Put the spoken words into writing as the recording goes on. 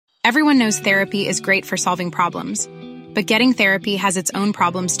Everyone knows therapy is great for solving problems, but getting therapy has its own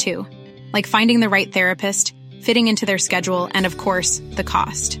problems too, like finding the right therapist, fitting into their schedule, and of course, the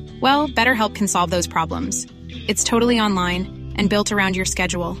cost. Well, BetterHelp can solve those problems. It's totally online and built around your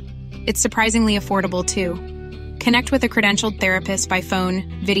schedule. It's surprisingly affordable too. Connect with a credentialed therapist by phone,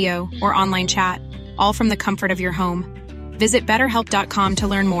 video, or online chat, all from the comfort of your home. Visit BetterHelp.com to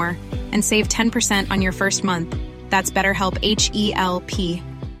learn more and save 10% on your first month. That's BetterHelp, H-E-L-P.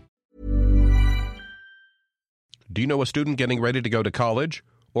 Do you know a student getting ready to go to college?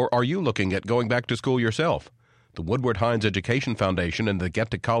 Or are you looking at going back to school yourself? The Woodward Hines Education Foundation and the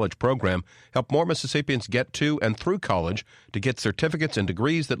Get to College program help more Mississippians get to and through college to get certificates and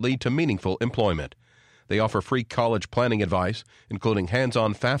degrees that lead to meaningful employment. They offer free college planning advice, including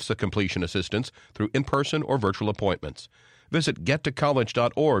hands-on FAFSA completion assistance through in-person or virtual appointments. Visit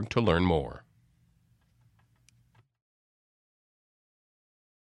gettocollege.org to learn more.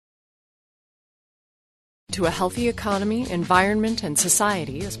 To a healthy economy, environment, and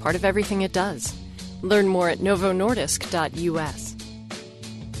society is part of everything it does. Learn more at novonordisk.us.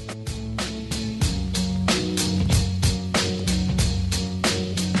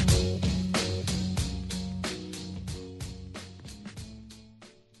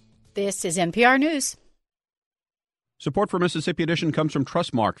 This is NPR News. Support for Mississippi Edition comes from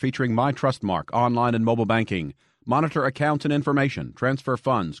Trustmark, featuring My Trustmark online and mobile banking. Monitor accounts and information, transfer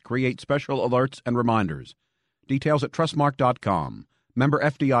funds, create special alerts and reminders. Details at trustmark.com. Member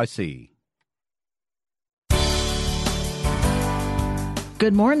FDIC.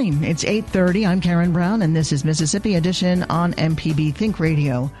 Good morning. It's 8:30. I'm Karen Brown, and this is Mississippi Edition on MPB Think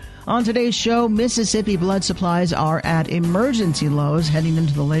Radio. On today's show, Mississippi blood supplies are at emergency lows heading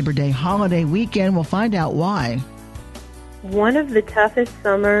into the Labor Day holiday weekend. We'll find out why. One of the toughest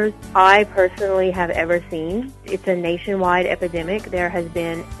summers I personally have ever seen. It's a nationwide epidemic. There has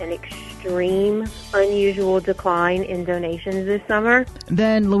been an extreme, unusual decline in donations this summer.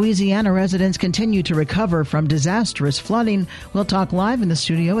 Then Louisiana residents continue to recover from disastrous flooding. We'll talk live in the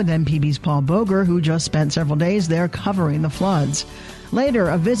studio with MPB's Paul Boger, who just spent several days there covering the floods. Later,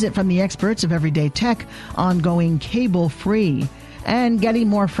 a visit from the experts of Everyday Tech on going cable-free and getting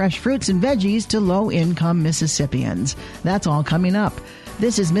more fresh fruits and veggies to low-income Mississippians. That's all coming up.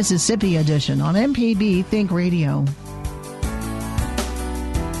 This is Mississippi Edition on MPB Think Radio.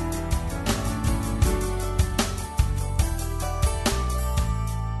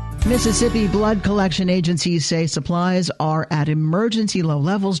 Mississippi blood collection agencies say supplies are at emergency low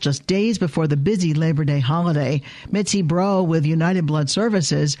levels just days before the busy Labor Day holiday. Mitzi Bro with United Blood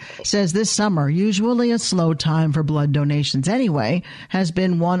Services says this summer, usually a slow time for blood donations anyway, has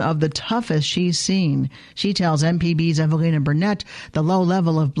been one of the toughest she's seen. She tells MPB's Evelina Burnett the low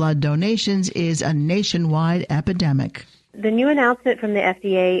level of blood donations is a nationwide epidemic. The new announcement from the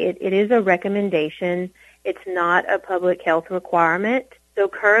FDA, it is a recommendation. It's not a public health requirement. So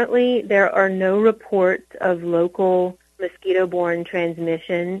currently, there are no reports of local mosquito-borne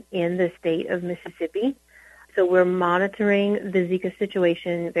transmission in the state of Mississippi. So we're monitoring the Zika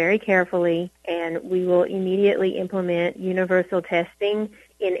situation very carefully, and we will immediately implement universal testing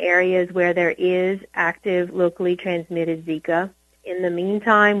in areas where there is active locally transmitted Zika. In the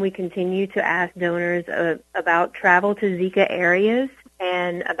meantime, we continue to ask donors about travel to Zika areas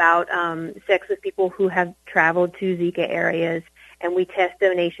and about sex with people who have traveled to Zika areas. And we test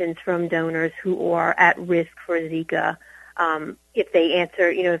donations from donors who are at risk for Zika. If they answer,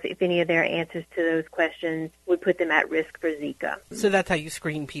 if any of their answers to those questions would put them at risk for Zika. So that's how you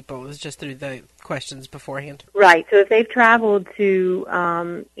screen people, is just through the questions beforehand? Right. So if they've traveled to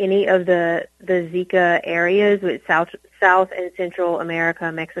any of the Zika areas with South and Central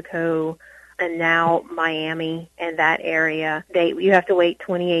America, Mexico, and now Miami and that area, you have to wait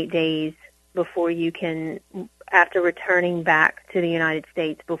 28 days before you can, after returning back to the United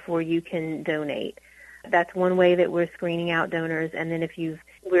States, before you can donate. That's one way that we're screening out donors. And then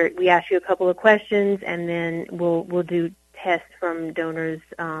we ask you a couple of questions, and then we'll do tests from donors,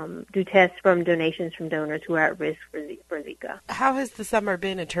 donations from donors who are at risk for Zika. How has the summer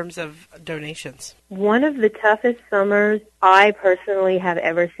been in terms of donations? One of the toughest summers I personally have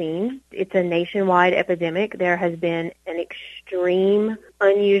ever seen. It's a nationwide epidemic. There has been an extreme,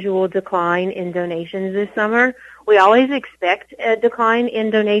 unusual decline in donations this summer. We always expect a decline in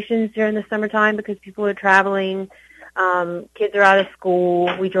donations during the summertime because people are traveling, kids are out of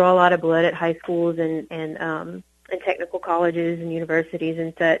school. We draw a lot of blood at high schools and technical colleges and universities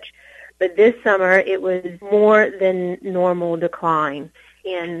and such. But this summer, it was more than normal decline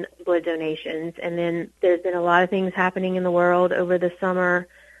in blood donations. And then there's been a lot of things happening in the world over the summer.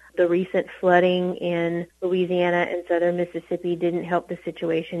 The recent flooding in Louisiana and southern Mississippi didn't help the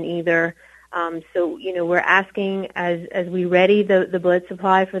situation either. So, we're asking as we ready the blood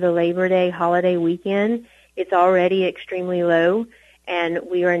supply for the Labor Day holiday weekend. It's already extremely low, and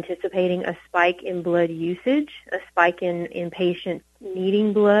we are anticipating a spike in blood usage, a spike in patients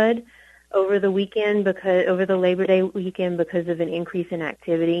needing blood over the Labor Day weekend because of an increase in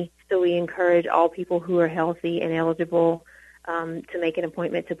activity. So we encourage all people who are healthy and eligible to make an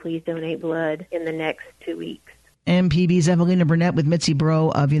appointment to please donate blood in the next 2 weeks. MPB's Evelina Burnett with Mitzi Bro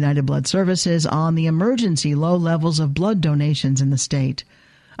of United Blood Services on the emergency low levels of blood donations in the state.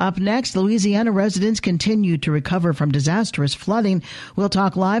 Up next, Louisiana residents continue to recover from disastrous flooding. We'll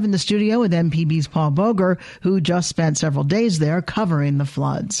talk live in the studio with MPB's Paul Boger, who just spent several days there covering the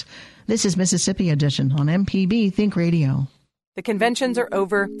floods. This is Mississippi Edition on MPB Think Radio. The conventions are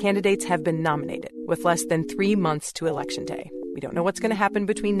over. Candidates have been nominated with less than 3 months to Election Day. We don't know what's going to happen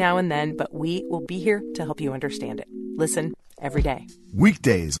between now and then, but we will be here to help you understand it. Listen every day.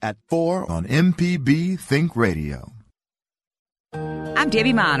 Weekdays at 4 on MPB Think Radio. I'm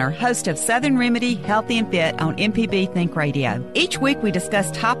Debbie Miner, host of Southern Remedy Healthy and Fit on MPB Think Radio. Each week we discuss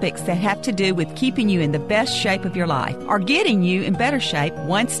topics that have to do with keeping you in the best shape of your life or getting you in better shape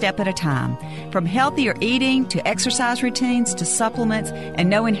one step at a time. From healthier eating to exercise routines to supplements and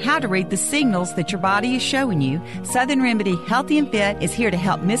knowing how to read the signals that your body is showing you, Southern Remedy Healthy and Fit is here to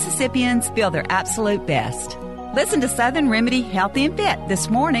help Mississippians feel their absolute best. Listen to Southern Remedy Healthy and Fit this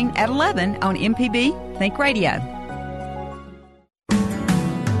morning at 11 on MPB Think Radio.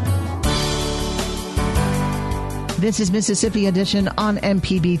 This is Mississippi Edition on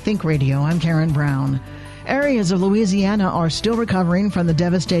MPB Think Radio. I'm Karen Brown. Areas of Louisiana are still recovering from the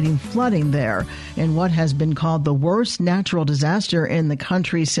devastating flooding there in what has been called the worst natural disaster in the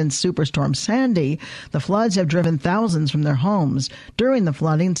country since Superstorm Sandy. The floods have driven thousands from their homes. During the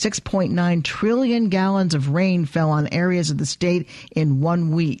flooding, 6.9 trillion gallons of rain fell on areas of the state in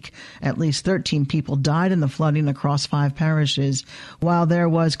 1 week. At least 13 people died in the flooding across 5 parishes. While there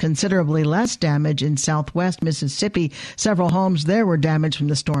was considerably less damage in southwest Mississippi, several homes there were damaged from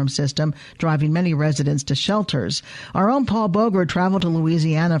the storm system, driving many residents to shelters. Our own Paul Boger traveled to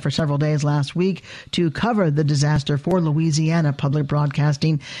Louisiana for several days last week to cover the disaster for Louisiana Public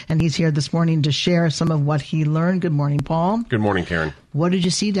Broadcasting, and he's here this morning to share some of what he learned. Good morning, Paul. Good morning, Karen. What did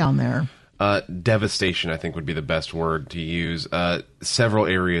you see down there? Devastation, I think, would be the best word to use. Several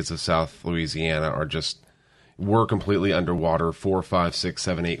areas of South Louisiana were completely underwater, 4, 5, 6,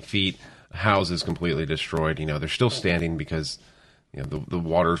 7, 8 feet. Houses completely destroyed. They're still standing because the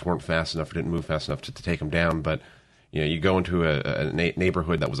waters weren't fast enough, or didn't move fast enough to take them down. But, you go into a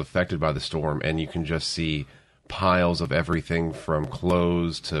neighborhood that was affected by the storm, and you can just see piles of everything from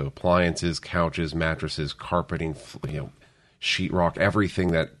clothes to appliances, couches, mattresses, carpeting, sheetrock.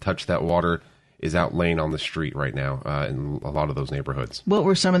 Everything that touched that water is out laying on the street right now in a lot of those neighborhoods. What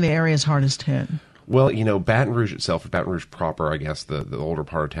were some of the areas hardest hit? Well, Baton Rouge itself, Baton Rouge proper, I guess, the older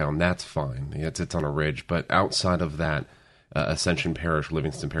part of town, that's fine. It's on a ridge. But outside of that, Ascension Parish,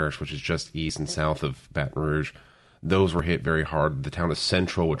 Livingston Parish, which is just east and south of Baton Rouge, those were hit very hard. The town of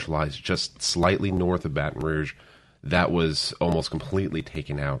Central, which lies just slightly north of Baton Rouge, that was almost completely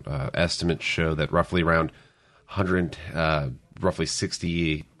taken out. Estimates show that roughly around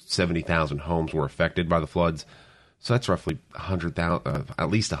 60, 70,000 homes were affected by the floods. So that's roughly 100,000, at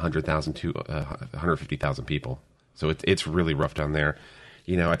least 100,000 to 150,000 people. So it's really rough down there.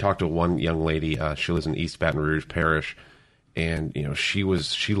 I talked to one young lady. She lives in East Baton Rouge Parish. And, she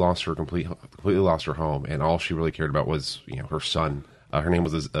completely lost her home, and all she really cared about was, her son. Her name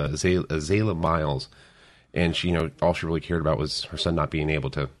was Azalea Miles, and all she really cared about was her son not being able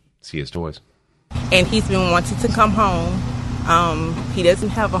to see his toys. And he's been wanting to come home. He doesn't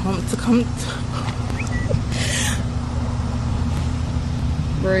have a home to come to.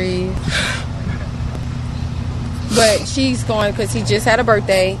 Breathe. But she's going because he just had a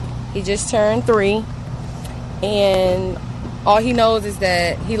birthday. He just turned 3, and all he knows is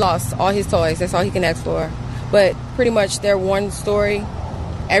that he lost all his toys. That's all he can ask for. But pretty much their one story,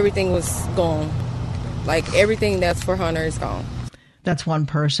 everything was gone. Like everything that's for Hunter is gone. That's one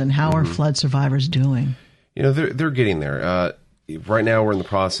person. How are flood survivors doing? They're getting there. Right now they're in the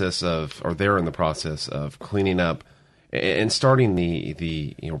process of cleaning up and starting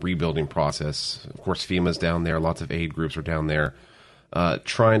the rebuilding process. Of course, FEMA's down there. Lots of aid groups are down there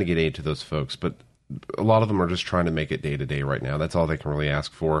trying to get aid to those folks. But a lot of them are just trying to make it day to day right now. That's all they can really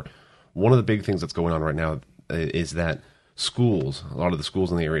ask for. One of the big things that's going on right now is that schools, a lot of the schools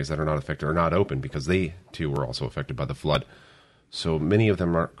in the areas that are not affected are not open because they too were also affected by the flood. So many of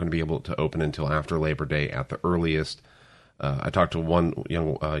them aren't going to be able to open until after Labor Day at the earliest. I talked to one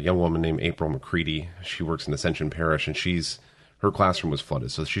young woman named April McCready. She works in Ascension Parish, and her classroom was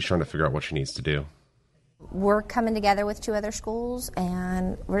flooded, so she's trying to figure out what she needs to do. We're coming together with 2 other schools,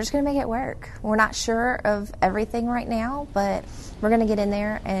 and we're just going to make it work. We're not sure of everything right now, but we're going to get in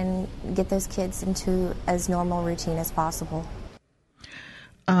there and get those kids into as normal routine as possible.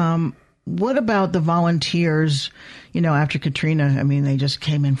 What about the volunteers, after Katrina? I mean, they just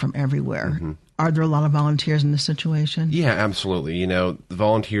came in from everywhere. Mm-hmm. Are there a lot of volunteers in this situation? Yeah, absolutely. The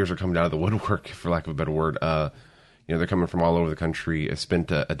volunteers are coming out of the woodwork, for lack of a better word. They're coming from all over the country. I spent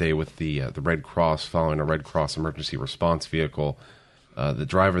a day with the Red Cross, following a Red Cross emergency response vehicle. The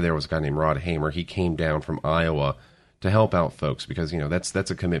driver there was a guy named Rod Hamer. He came down from Iowa to help out folks because,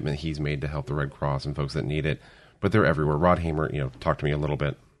 that's a commitment he's made to help the Red Cross and folks that need it. But they're everywhere. Rod Hamer, talked to me a little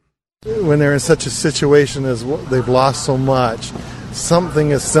bit. When they're in such a situation as they've lost so much,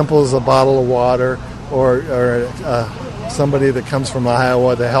 something as simple as a bottle of water or somebody that comes from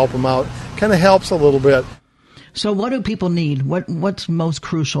Iowa to help them out kind of helps a little bit. So what do people need? What's most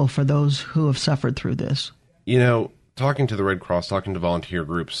crucial for those who have suffered through this? Talking to the Red Cross, talking to volunteer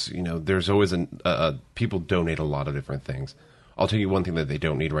groups, there's always people donate a lot of different things. I'll tell you one thing that they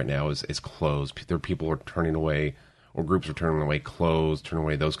don't need right now is clothes. There are people who are turning away, or groups are turning away clothes, turning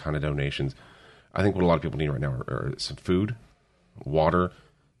away those kind of donations. I think what a lot of people need right now are some food, water.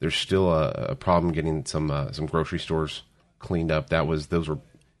 There's still a problem getting some grocery stores cleaned up. Those were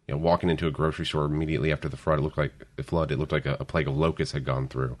walking into a grocery store immediately after the flood. It looked like a plague of locusts had gone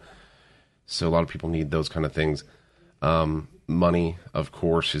through. So a lot of people need those kind of things. Money, of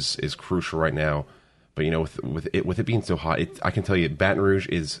course, is crucial right now. But with it being so hot, I can tell you, Baton Rouge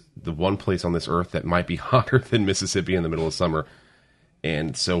is the one place on this earth that might be hotter than Mississippi in the middle of summer,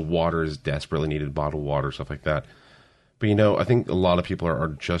 and so water is desperately needed, bottled water, stuff like that. But I think a lot of people are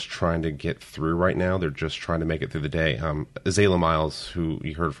just trying to get through right now. They're just trying to make it through the day. Azalea Miles, who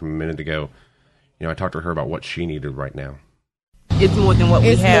you heard from a minute ago, I talked to her about what she needed right now. It's more than what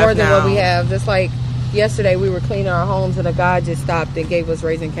we have. It's more than what we have. Just like yesterday, we were cleaning our homes, and a guy just stopped and gave us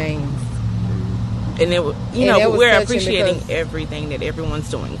Raising Cane's. And we're appreciating everything that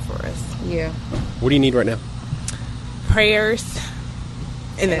everyone's doing for us. Yeah. What do you need right now? Prayers.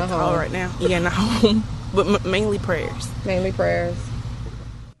 And that's all right now. Yeah, in the home. But mainly prayers. Mainly prayers.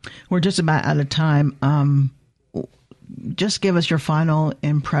 We're just about out of time. Just give us your final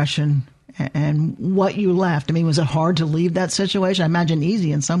impression and what you left. I mean, was it hard to leave that situation? I imagine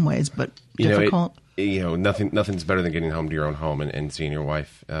easy in some ways, but difficult. Nothing's better than getting home to your own home and seeing your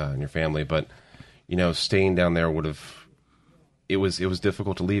wife and your family. But staying down there it was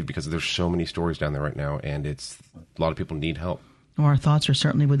difficult to leave because there's so many stories down there right now, and a lot of people need help. Well, our thoughts are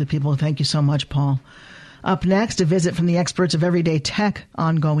certainly with the people. Thank you so much, Paul. Up next, a visit from the experts of Everyday Tech,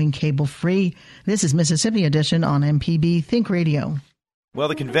 ongoing cable-free. This is Mississippi Edition on MPB Think Radio. Well,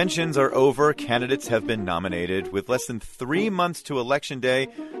 the conventions are over. Candidates have been nominated. With less than 3 months to Election Day,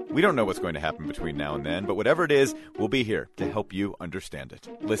 we don't know what's going to happen between now and then, but whatever it is, we'll be here to help you understand it.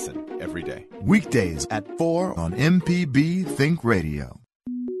 Listen every day. Weekdays at 4 on MPB Think Radio.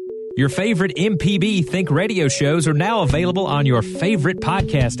 Your favorite MPB Think Radio shows are now available on your favorite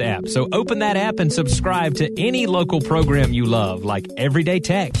podcast app. So open that app and subscribe to any local program you love, like Everyday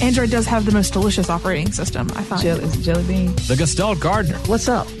Tech. Android does have the most delicious operating system, I find. Jelly Bean. The Gestalt Gardener. What's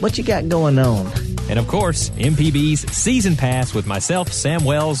up? What you got going on? And of course, MPB's Season Pass with myself, Sam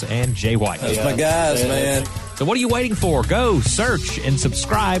Wells, and Jay White. That's my guys, man. So what are you waiting for? Go search and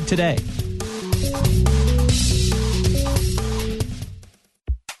subscribe today.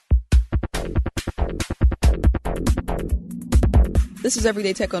 This is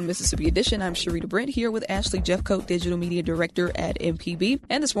Everyday Tech on Mississippi Edition. I'm Sharita Brent here with Ashley Jeffcoat, Digital Media Director at MPB.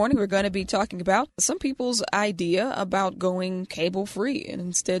 And this morning we're going to be talking about some people's idea about going cable free and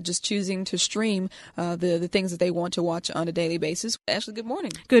instead just choosing to stream the things that they want to watch on a daily basis. Ashley, good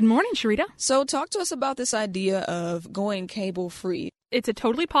morning. Good morning, Sharita. So talk to us about this idea of going cable free. It's a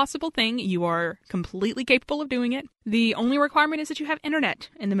totally possible thing. You are completely capable of doing it. The only requirement is that you have internet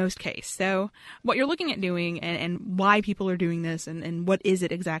in the most case. So what you're looking at doing and why people are doing this and what is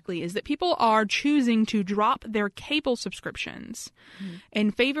it exactly is that people are choosing to drop their cable subscriptions in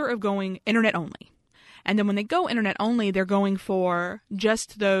favor of going internet only. And then when they go internet only, they're going for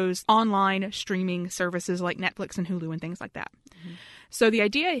just those online streaming services like Netflix and Hulu and things like that. Mm-hmm. So the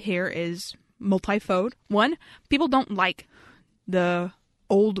idea here is multifold. One, people don't like the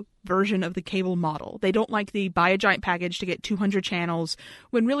old version of the cable model. They don't like the buy a giant package to get 200 channels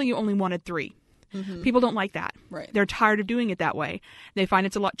when really you only wanted 3. Mm-hmm. People don't like that. Right. They're tired of doing it that way. They find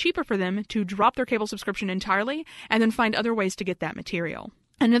it's a lot cheaper for them to drop their cable subscription entirely and then find other ways to get that material.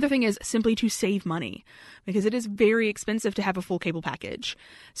 Another thing is simply to save money, because it is very expensive to have a full cable package.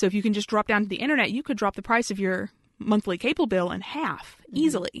 So if you can just drop down to the internet, you could drop the price of your monthly cable bill in half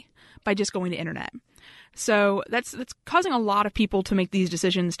easily by just going to internet. So that's causing a lot of people to make these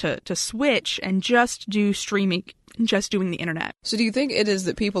decisions to switch and just do streaming, just doing the internet. So do you think it is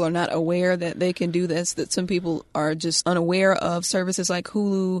that people are not aware that they can do this, that some people are just unaware of services like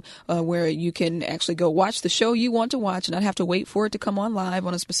Hulu, where you can actually go watch the show you want to watch and not have to wait for it to come on live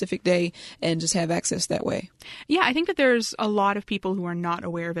on a specific day and just have access that way? Yeah, I think that there's a lot of people who are not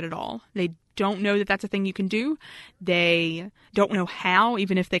aware of it at all. They don't know that that's a thing you can do. They don't know how,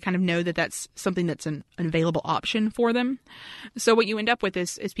 even if they kind of know that that's something that's an available option for them. So what you end up with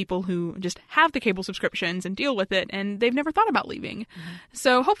is people who just have the cable subscriptions and deal with it, and they've never thought about leaving.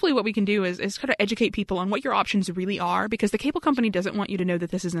 So hopefully what we can do is kind of educate people on what your options really are, because the cable company doesn't want you to know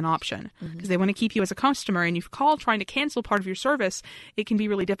that this is an option, because they want to keep you as a customer, and if you call trying to cancel part of your service, it can be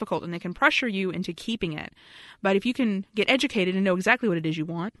really difficult, and they can pressure you into keeping it. But if you can get educated and know exactly what it is you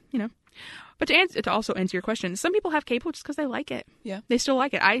want, But to also answer your question, some people have cable just because they like it. Yeah. They still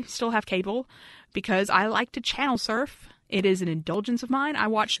like it. I still have cable because I like to channel surf. It is an indulgence of mine. I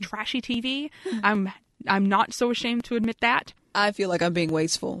watch trashy TV. I'm not so ashamed to admit that. I feel like I'm being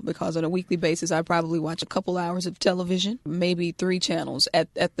wasteful because on a weekly basis, I probably watch a couple hours of television, maybe 3 channels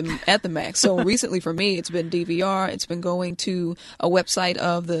at the max. So recently for me, it's been DVR. It's been going to a website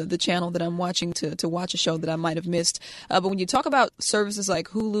of the channel that I'm watching to watch a show that I might have missed. But when you talk about services like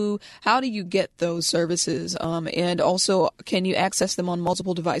Hulu, how do you get those services? And also, can you access them on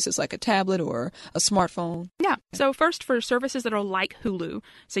multiple devices like a tablet or a smartphone? Yeah. So first, for services that are like Hulu.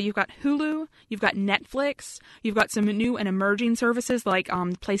 So you've got Hulu, you've got Netflix, you've got some new and emerging services like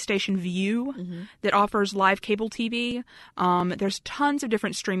PlayStation Vue that offers live cable TV. There's tons of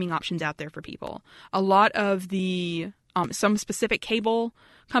different streaming options out there for people. A lot of the some specific cable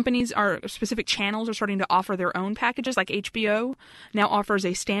companies specific channels are starting to offer their own packages, like HBO now offers a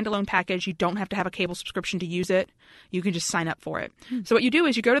standalone package. You don't have to have a cable subscription to use it. You can just sign up for it. So what you do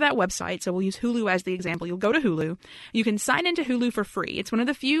is you go to that website. So we'll use Hulu as the example. You'll go to Hulu. You can sign into Hulu for free. It's one of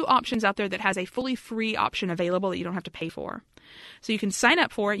the few options out there that has a fully free option available that you don't have to pay for. So you can sign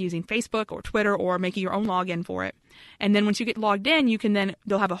up for it using Facebook or Twitter or making your own login for it. And then once you get logged in,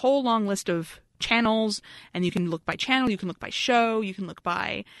 they'll have a whole long list of channels, and you can look by channel, you can look by show, you can look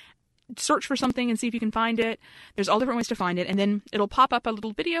by search for something and see if you can find it. There's all different ways to find it, and then it'll pop up a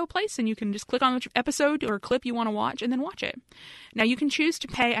little video place, and you can just click on which episode or clip you want to watch and then watch it. Now you can choose to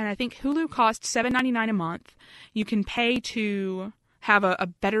pay, and I think Hulu costs $7.99 a month. You can pay to have a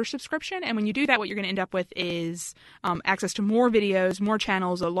better subscription, and when you do that, what you're going to end up with is access to more videos, more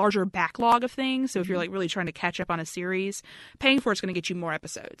channels, a larger backlog of things. So if you're like really trying to catch up on a series, paying for it's going to get you more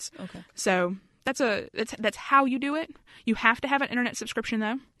episodes. Okay. So that's how you do it. You have to have an internet subscription,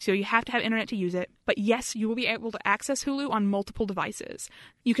 though, so you have to have internet to use it. But yes, you will be able to access Hulu on multiple devices.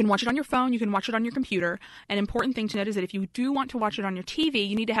 You can watch it on your phone, you can watch it on your computer. An important thing to note is that if you do want to watch it on your TV,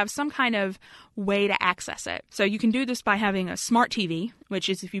 you need to have some kind of way to access it. So you can do this by having a smart TV, which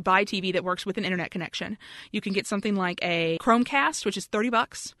is if you buy a TV that works with an internet connection. You can get something like a Chromecast, which is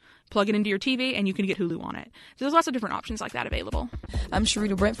 $30. Plug it into your TV, and you can get Hulu on it. So there's lots of different options like that available. I'm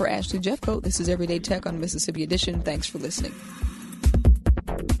Sharita Brent for Ashley Jeffcoat. This is Everyday Tech on Mississippi Edition. Thanks for listening.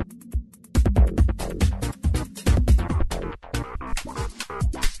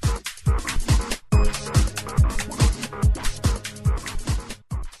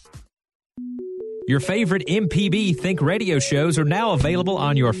 Your favorite MPB Think radio shows are now available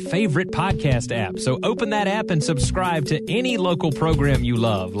on your favorite podcast app. So open that app and subscribe to any local program you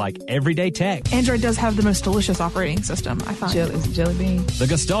love, like Everyday Tech. Android does have the most delicious operating system, I find. Is it Jelly Bean? The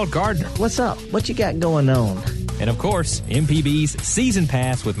Gestalt Gardener. What's up? What you got going on? And of course, MPB's Season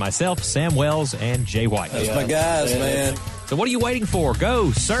Pass with myself, Sam Wells, and Jay White. That's my guys, man. So what are you waiting for?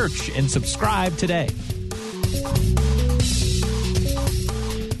 Go search and subscribe today.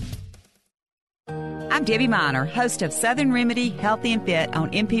 I'm Debbie Miner, host of Southern Remedy Healthy and Fit on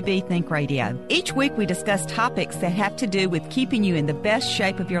MPB Think Radio. Each week we discuss topics that have to do with keeping you in the best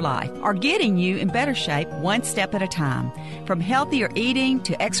shape of your life or getting you in better shape one step at a time. From healthier eating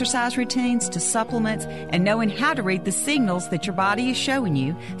to exercise routines to supplements and knowing how to read the signals that your body is showing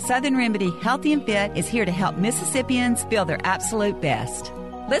you, Southern Remedy Healthy and Fit is here to help Mississippians feel their absolute best.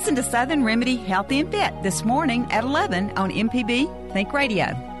 Listen to Southern Remedy Healthy and Fit this morning at 11 on MPB Think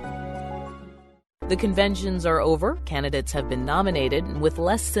Radio. The conventions are over. Candidates have been nominated, and with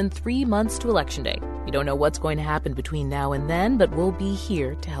less than 3 months to Election Day. You don't know what's going to happen between now and then, but we'll be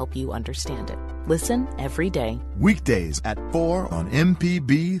here to help you understand it. Listen every day. Weekdays at 4 on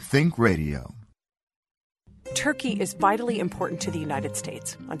MPB Think Radio. Turkey is vitally important to the United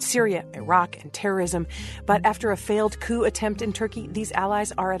States on Syria, Iraq, and terrorism. But after a failed coup attempt in Turkey, these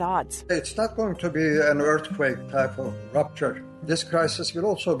allies are at odds. It's not going to be an earthquake type of rupture. This crisis will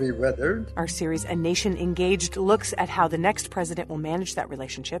also be weathered. Our series, A Nation Engaged, looks at how the next president will manage that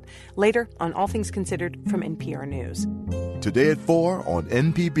relationship. Later on All Things Considered from NPR News. Today at 4 on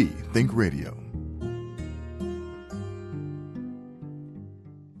MPB Think Radio.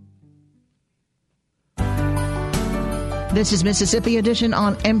 This is Mississippi Edition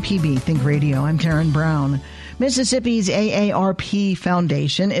on MPB Think Radio. I'm Karen Brown. Mississippi's AARP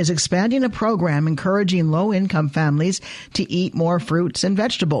Foundation is expanding a program encouraging low-income families to eat more fruits and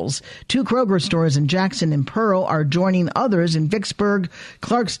vegetables. 2 Kroger stores in Jackson and Pearl are joining others in Vicksburg,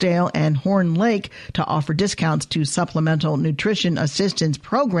 Clarksdale, and Horn Lake to offer discounts to Supplemental Nutrition Assistance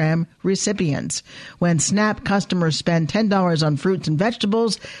Program recipients. When SNAP customers spend $10 on fruits and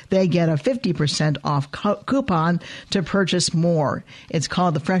vegetables, they get a 50% off coupon to purchase more. It's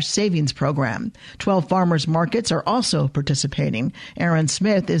called the Fresh Savings Program. 12 farmers markets are also participating. Erin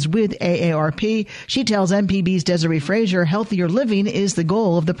Smith is with AARP. She tells MPB's Desiree Frazier healthier living is the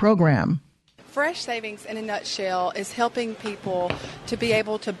goal of the program. Fresh Savings, in a nutshell, is helping people to be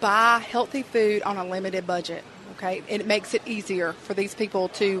able to buy healthy food on a limited budget. Okay, it makes it easier for these people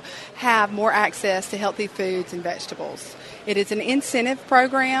to have more access to healthy foods and vegetables. It is an incentive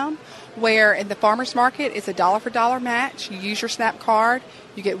program where in the farmers market it's a dollar-for-dollar match. You use your SNAP card,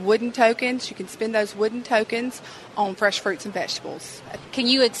 you get wooden tokens. You can spend those wooden tokens on fresh fruits and vegetables. Can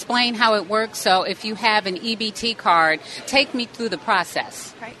you explain how it works? So if you have an EBT card, take me through the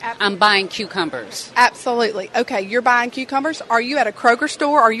process. Okay, I'm buying cucumbers. Absolutely. Okay, you're buying cucumbers. Are you at a Kroger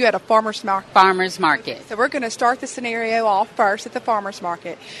store or are you at a farmer's market? Farmer's market. So we're going to start the scenario off first at the farmer's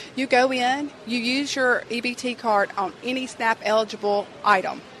market. You go in, you use your EBT card on any SNAP eligible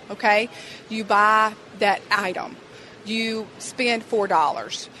item. Okay, you buy that item. You spend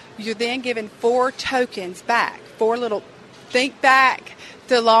 $4. You're then given 4 tokens back. 4 little, think back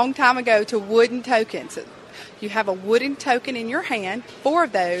to a long time ago to wooden tokens. You have a wooden token in your hand, 4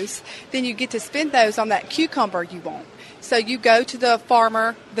 of those, then you get to spend those on that cucumber you want. So you go to the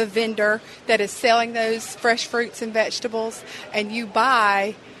farmer, the vendor that is selling those fresh fruits and vegetables, and you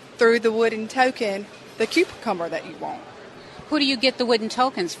buy through the wooden token the cucumber that you want. Who do you get the wooden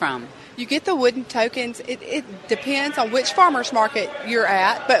tokens from? You get the wooden tokens. It depends on which farmers market you're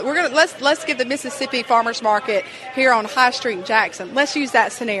at, but we're gonna let's give the Mississippi Farmers Market here on High Street in Jackson. Let's use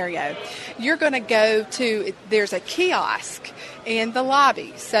that scenario. You're going to go to there's a kiosk in the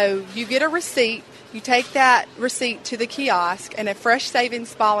lobby, so you get a receipt. You take that receipt to the kiosk, and a Fresh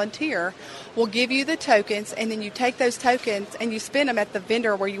Savings volunteer will give you the tokens, and then you take those tokens and you spend them at the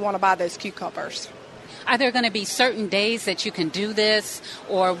vendor where you want to buy those cucumbers. Are there going to be certain days that you can do this,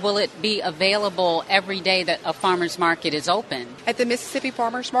 or will it be available every day that a farmer's market is open? At the Mississippi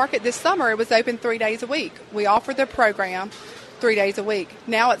Farmers Market this summer, it was open 3 days a week. We offered the program 3 days a week.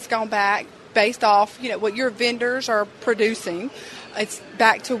 Now it's gone back based off, what your vendors are producing. It's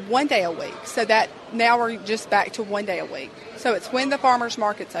back to 1 day a week. So that now we're just back to 1 day a week. So it's when the farmers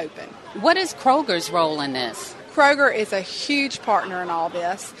market's open. What is Kroger's role in this? Kroger is a huge partner in all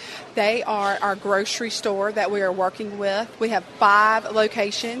this. They are our grocery store that we are working with. We have 5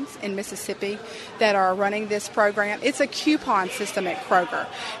 locations in Mississippi that are running this program. It's a coupon system at Kroger.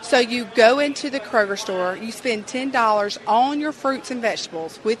 So you go into the Kroger store, you spend $10 on your fruits and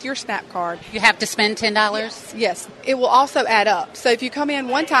vegetables with your SNAP card. You have to spend $10? Yes. It will also add up. So if you come in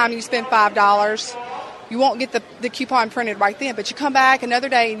one time, you spend $5. You won't get the coupon printed right then, but you come back another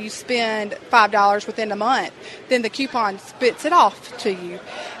day and you spend $5 within a month, then the coupon spits it off to you.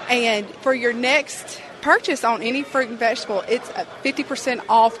 And for your next purchase on any fruit and vegetable, it's a 50%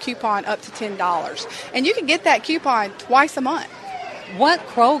 off coupon up to $10. And you can get that coupon twice a month. What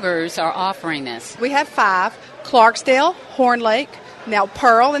Krogers are offering this? We have 5. Clarksdale, Horn Lake. Now,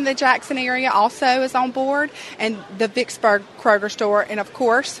 Pearl in the Jackson area also is on board, and the Vicksburg Kroger store. And, of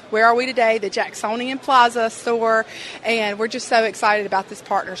course, where are we today? The Jacksonian Plaza store. And we're just so excited about this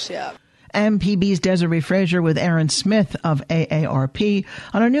partnership. MPB's Desiree Frazier with Erin Smith of AARP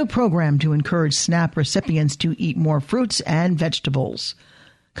on a new program to encourage SNAP recipients to eat more fruits and vegetables.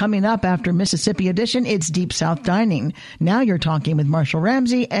 Coming up after Mississippi Edition, it's Deep South Dining. Now you're talking with Marshall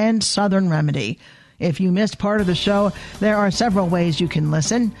Ramsey and Southern Remedy. If you missed part of the show, there are several ways you can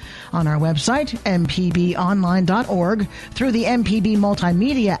listen. On our website, mpbonline.org, through the MPB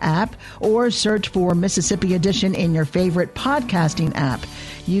Multimedia app, or search for Mississippi Edition in your favorite podcasting app.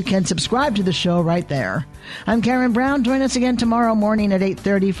 You can subscribe to the show right there. I'm Karen Brown. Join us again tomorrow morning at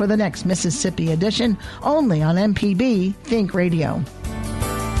 8:30 for the next Mississippi Edition, only on MPB Think Radio.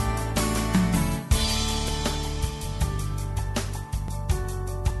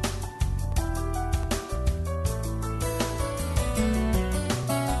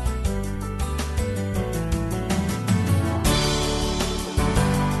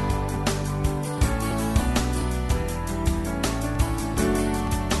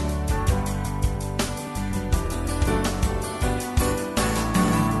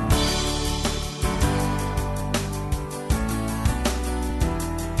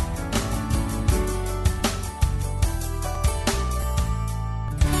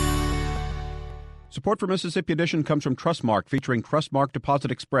 Support for Mississippi Edition comes from Trustmark, featuring Trustmark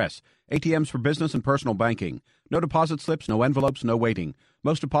Deposit Express, ATMs for business and personal banking. No deposit slips, no envelopes, no waiting.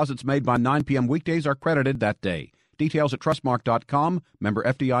 Most deposits made by 9 p.m. weekdays are credited that day. Details at trustmark.com, member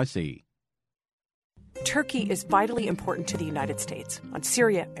FDIC. Turkey is vitally important to the United States on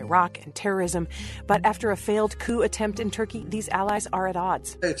Syria, Iraq, and terrorism. But after a failed coup attempt in Turkey, these allies are at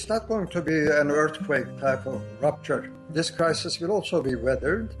odds. It's not going to be an earthquake type of rupture. This crisis will also be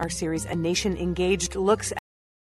weathered. Our series, A Nation Engaged, looks